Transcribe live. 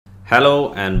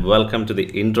Hello and welcome to the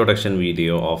introduction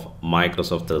video of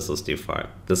Microsoft 365.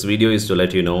 This video is to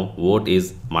let you know what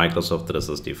is Microsoft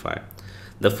 365.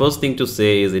 The first thing to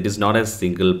say is it is not a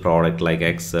single product like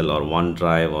Excel or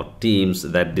OneDrive or Teams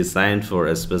that designed for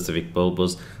a specific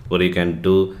purpose where you can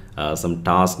do some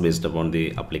task based upon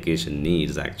the application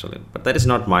needs actually. But that is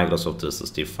not Microsoft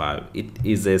 365. It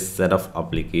is a set of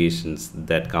applications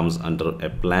that comes under a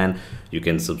plan. You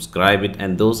can subscribe it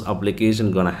and those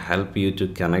applications gonna help you to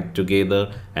connect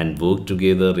together and work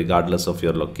together regardless of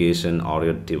your location or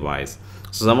your device.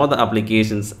 So some of the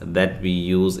applications that we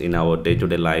use in our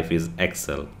day-to-day life is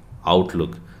Excel,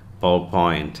 Outlook,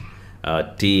 PowerPoint,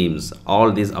 Teams.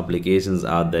 All these applications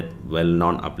are that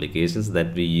well-known applications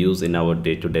that we use in our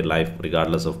day-to-day life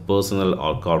regardless of personal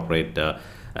or corporate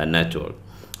network.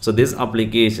 So these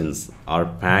applications are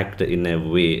packed in a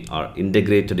way or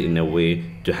integrated in a way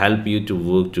to help you to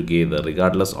work together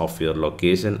regardless of your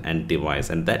location and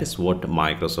device, and that is what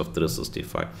Microsoft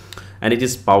 365, and it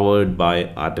is powered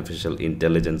by artificial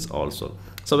intelligence also.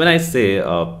 So when I say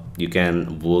you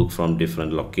can work from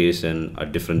different location or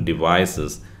different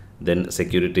devices, then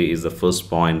security is the first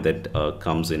point that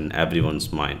comes in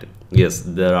everyone's mind. Yes,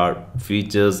 there are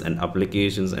features and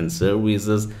applications and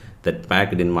services that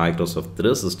packed in Microsoft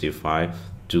 365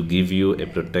 to give you a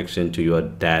protection to your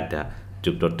data,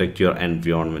 to protect your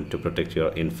environment, to protect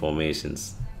your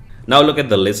informations. Now look at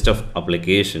the list of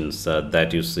applications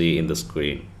that you see in the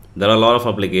screen. There are a lot of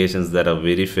applications that are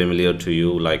very familiar to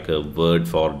you, like Word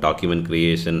for document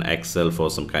creation, Excel for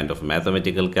some kind of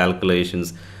mathematical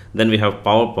calculations. Then we have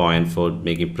PowerPoint for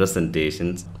making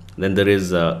presentations. Then there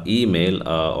is email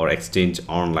or Exchange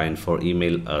Online for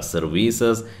email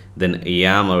services. Then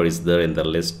Yammer is there in the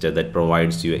list that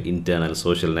provides you an internal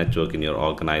social network in your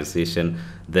organization.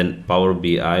 Then Power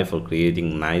BI for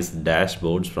creating nice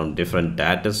dashboards from different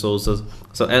data sources.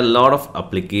 So a lot of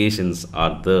applications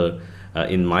are there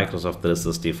in Microsoft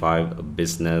 365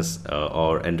 business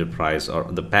or enterprise, or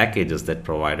the packages that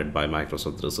provided by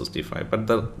Microsoft 365. But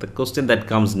the question that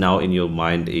comes now in your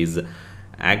mind is,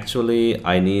 actually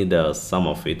I need some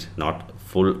of it, not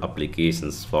full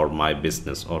applications for my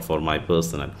business or for my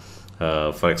personal.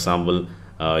 For example,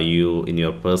 you in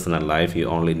your personal life you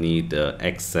only need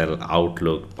Excel,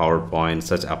 Outlook, PowerPoint,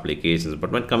 such applications.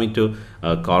 But when coming to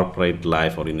corporate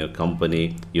life or in your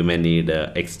company, you may need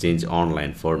Exchange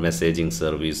Online for messaging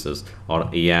services, or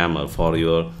Yammer for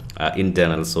your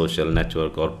internal social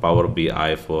network, or Power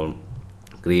BI for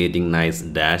creating nice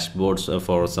dashboards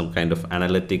for some kind of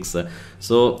analytics.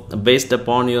 So based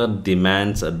upon your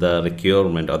demands, the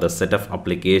requirement or the set of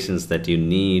applications that you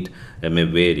need may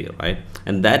vary, right?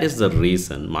 And that is the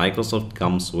reason Microsoft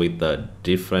comes with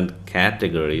different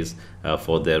categories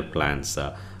for their plans.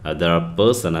 There are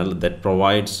personal that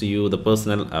provides you the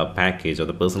personal package, or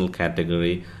the personal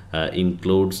category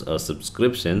includes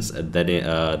subscriptions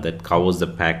that covers the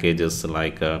packages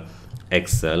like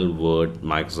Excel, Word,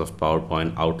 Microsoft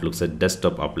PowerPoint, Outlook,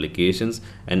 desktop applications,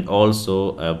 and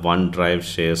also OneDrive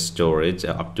shares storage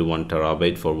up to 1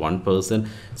 terabyte for one person.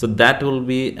 So that will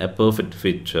be a perfect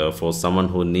fit for someone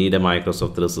who need a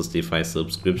Microsoft 365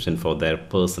 subscription for their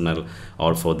personal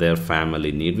or for their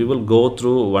family need. We will go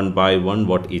through one by one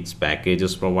what each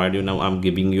packages provide you. Now I'm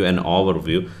giving you an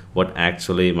overview what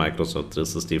actually Microsoft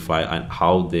 365 and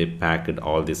how they packed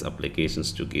all these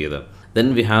applications together.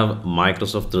 Then we have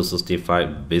Microsoft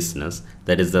 365 Business.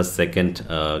 That is the second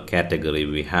category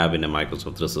we have in a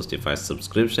Microsoft 365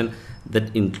 subscription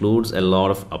that includes a lot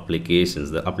of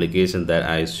applications. The application that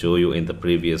I show you in the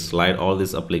previous slide, all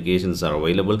these applications are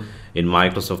available in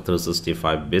Microsoft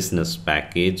 365 Business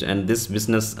package, and this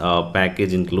business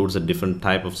package includes a different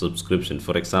type of subscription.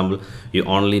 For example, you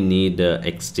only need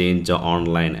Exchange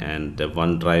Online and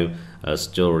OneDrive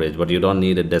storage, but you don't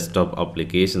need a desktop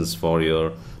applications for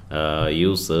your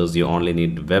users. You only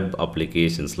need web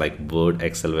applications like Word,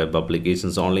 Excel web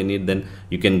applications only need. Then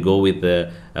you can go with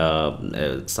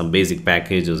some basic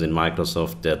packages in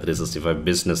Microsoft 365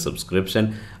 Business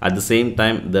subscription. At the same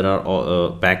time, there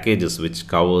are packages which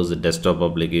covers the desktop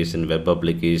application, web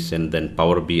application, then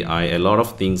Power BI, a lot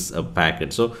of things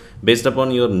packaged. So based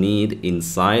upon your need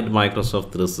inside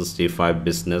Microsoft 365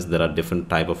 Business, there are different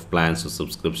type of plans or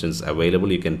subscriptions available.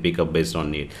 You can pick up based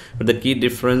on need. But the key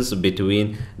difference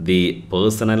between the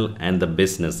personal and the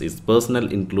business is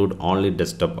personal include only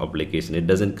desktop application. It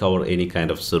doesn't cover any kind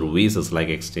of services like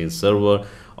Exchange Server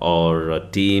or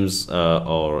Teams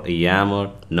or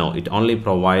Yammer. No, it only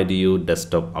provide you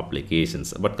desktop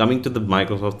applications. But coming to the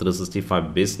Microsoft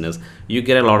 365 Business, you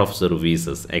get a lot of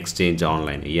services, Exchange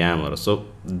Online, Yammer. So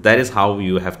that is how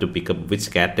you have to pick up which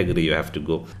category you have to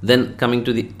go. Then coming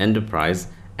to the enterprise,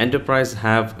 Enterprise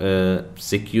have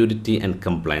security and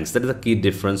compliance. That is the key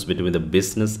difference between the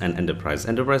business and enterprise.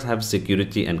 Enterprise have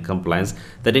security and compliance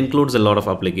that includes a lot of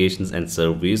applications and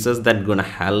services that gonna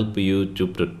help you to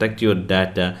protect your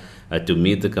data to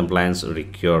meet the compliance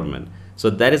requirement. So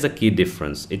that is a key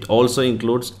difference. It also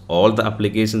includes all the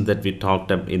applications that we talked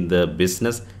about in the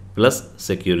business plus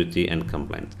security and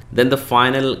compliance. Then the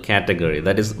final category,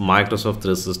 that is Microsoft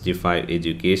 365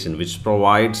 Education, which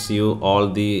provides you all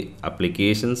the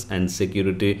applications and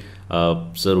security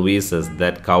services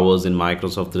that covers in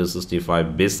Microsoft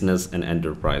 365 Business and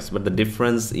Enterprise. But the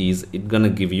difference is it's gonna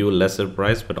give you lesser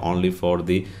price, but only for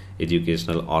the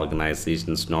educational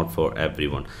organizations, not for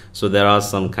everyone. So there are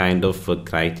some kind of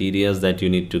criteria that you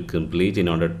need to complete in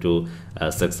order to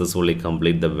successfully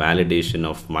complete the validation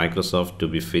of Microsoft to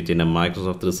be fit in a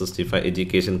Microsoft 365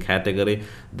 Education category.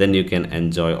 Then you can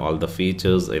enjoy all the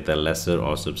features at a lesser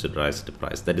or subsidized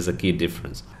price. That is a key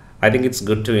difference. I think it's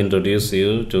good to introduce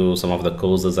you to some of the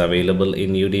courses available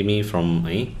in Udemy from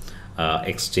me.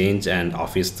 Exchange and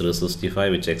Office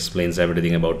 365, which explains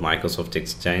everything about Microsoft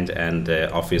Exchange and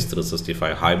Office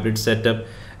 365 hybrid setup,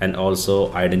 and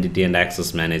also identity and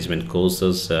access management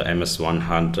courses, MS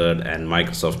 100 and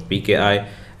Microsoft PKI,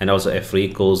 and also a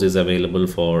free course is available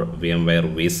for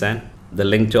VMware vSAN. The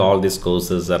link to all these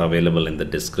courses are available in the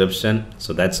description.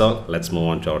 So that's all. Let's move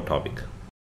on to our topic.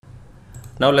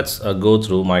 Now let's go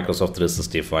through Microsoft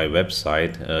 365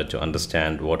 website to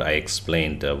understand what I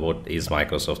explained, what is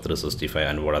Microsoft 365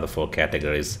 and what are the 4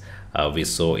 categories we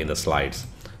saw in the slides.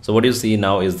 So what you see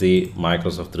now is the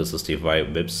Microsoft 365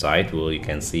 website, where you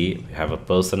can see we have a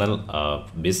personal,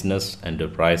 business,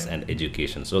 enterprise and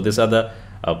education. So these are the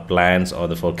plans or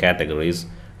the 4 categories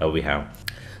we have.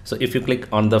 So if you click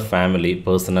on the family,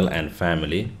 personal and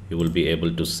family, you will be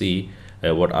able to see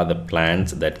what are the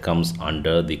plans that comes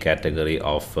under the category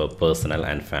of personal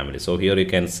and family. So here you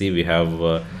can see we have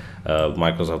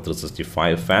Microsoft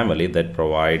 365 family that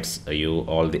provides you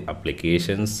all the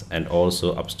applications and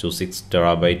also up to 6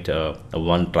 terabyte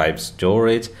OneDrive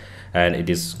storage, and it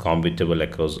is compatible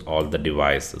across all the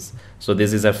devices. So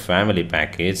this is a family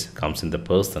package, comes in the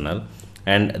personal.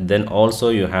 And then also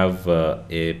you have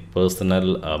a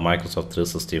personal Microsoft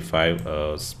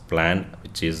 365 plan,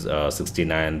 which is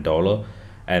 $69,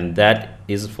 and that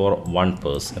is for 1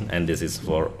 person, and this is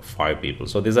for 5 people.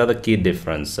 So these are the key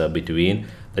difference between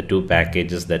the 2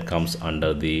 packages that comes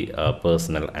under the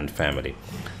personal and family.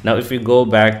 Now if you go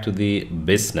back to the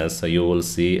business, you will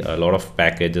see a lot of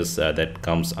packages that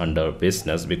comes under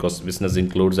business, because business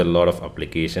includes a lot of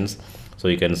applications. So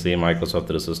you can see Microsoft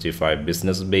 365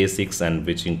 Business Basics, and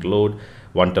which include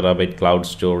 1 terabyte cloud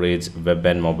storage, web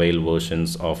and mobile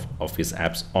versions of Office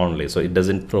apps only. So it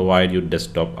doesn't provide you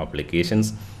desktop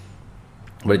applications,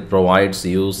 but it provides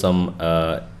you some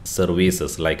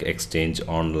services like Exchange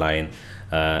Online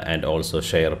and also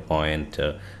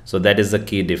SharePoint. So that is the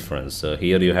key difference.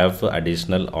 Here you have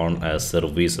additional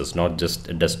services, not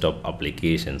just desktop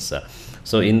applications.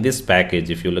 So in this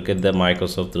package, if you look at the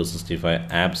Microsoft 365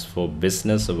 apps for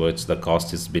business, which the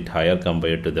cost is a bit higher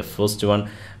compared to the first one,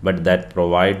 but that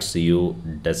provides you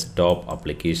desktop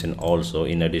application also,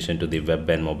 in addition to the web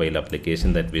and mobile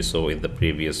application that we saw in the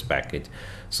previous package.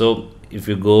 So if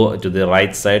you go to the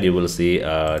right side, you will see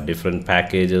different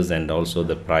packages, and also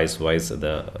the price wise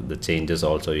the changes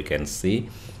also you can see.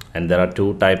 And there are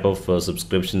 2 type of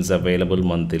subscriptions available,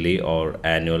 monthly or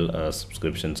annual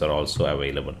subscriptions are also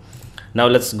available. Now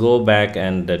let's go back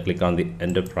and click on the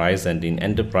enterprise, and in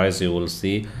enterprise you will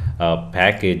see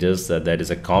packages that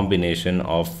is a combination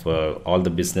of all the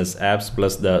business apps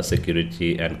plus the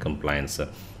security and compliance.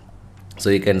 So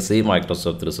you can see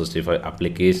Microsoft 365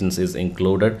 applications is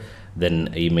included,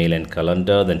 then email and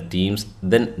calendar, then Teams,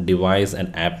 then device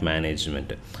and app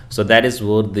management. So that is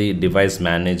where the device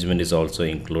management is also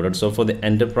included. So for the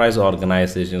enterprise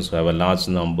organizations who have a large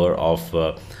number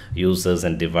of users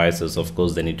and devices, of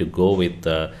course they need to go with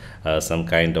some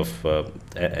kind of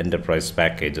enterprise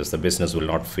packages. The business will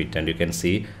not fit, and you can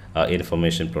see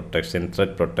information protection,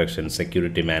 threat protection,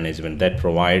 security management, that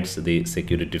provides the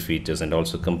security features, and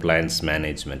also compliance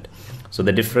management. So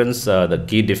the difference, the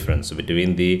key difference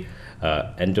between the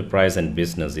enterprise and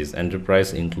business is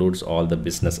enterprise includes all the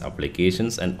business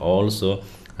applications and also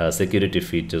security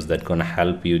features that gonna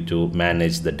help you to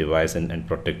manage the device and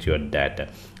protect your data.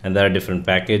 And there are different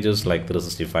packages like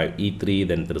 365 E3,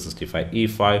 then 365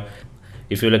 E5.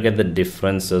 If you look at the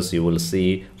differences, you will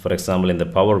see, for example, in the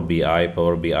Power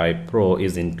BI Pro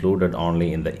is included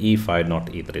only in the E5, not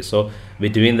E3. So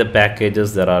between the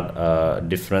packages, there are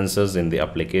differences in the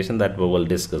application that we will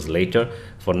discuss later.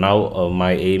 For now,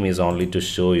 my aim is only to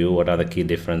show you what are the key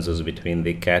differences between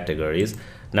the categories.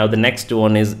 Now the next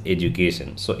one is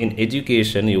education. So in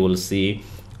education you will see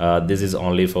this is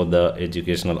only for the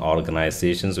educational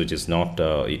organizations, which is not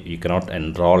you cannot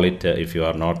enroll it if you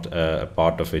are not a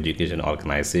part of education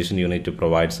organization. You need to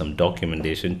provide some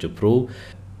documentation to prove,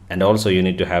 and also you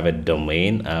need to have a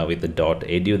domain with the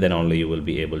 .edu, then only you will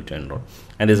be able to enroll.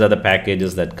 And these are the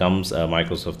packages that comes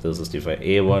Microsoft 365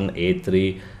 A1,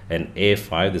 A3 and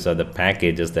A5. These are the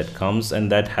packages that comes,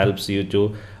 and that helps you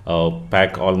to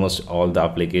pack almost all the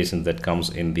applications that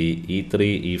comes in the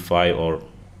E3, E5 or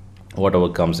whatever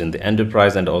comes in the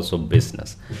enterprise and also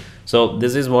business. So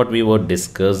this is what we were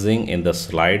discussing in the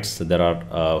slides. There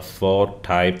are four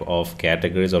type of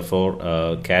categories, or four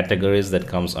categories that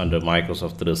comes under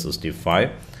Microsoft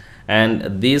 365,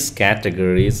 and these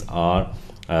categories are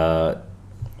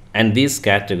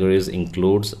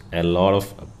includes a lot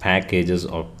of packages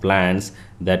or plans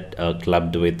that are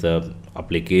clubbed with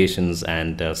applications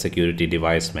and security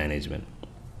device management.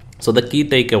 So the key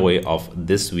takeaway of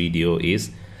this video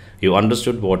is you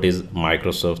understood what is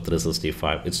Microsoft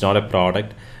 365. It's not a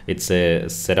product, it's a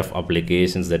set of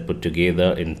applications that put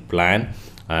together in plan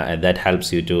and that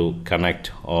helps you to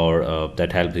connect, or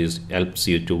that helps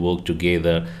you to work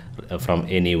together from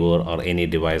anywhere or any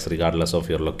device regardless of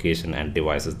your location and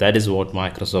devices. That is what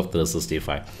Microsoft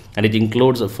 365, and it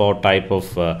includes four type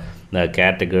of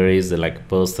categories like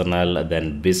personal,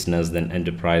 then business, then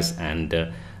enterprise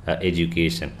and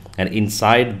education. And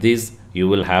inside this you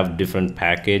will have different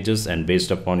packages, and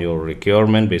based upon your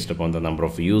requirement, based upon the number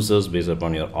of users, based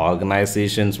upon your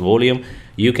organization's volume,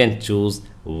 you can choose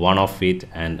one of it,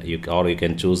 and you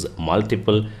can choose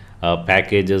multiple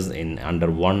packages in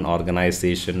under one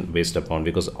organization based upon,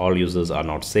 because all users are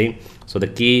not same. So the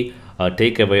key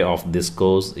takeaway of this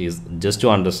course is just to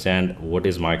understand what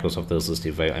is Microsoft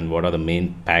 365 and what are the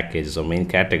main packages or main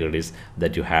categories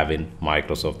that you have in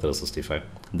Microsoft 365.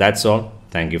 That's all.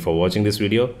 Thank you for watching this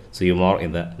video. See you more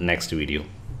in the next video.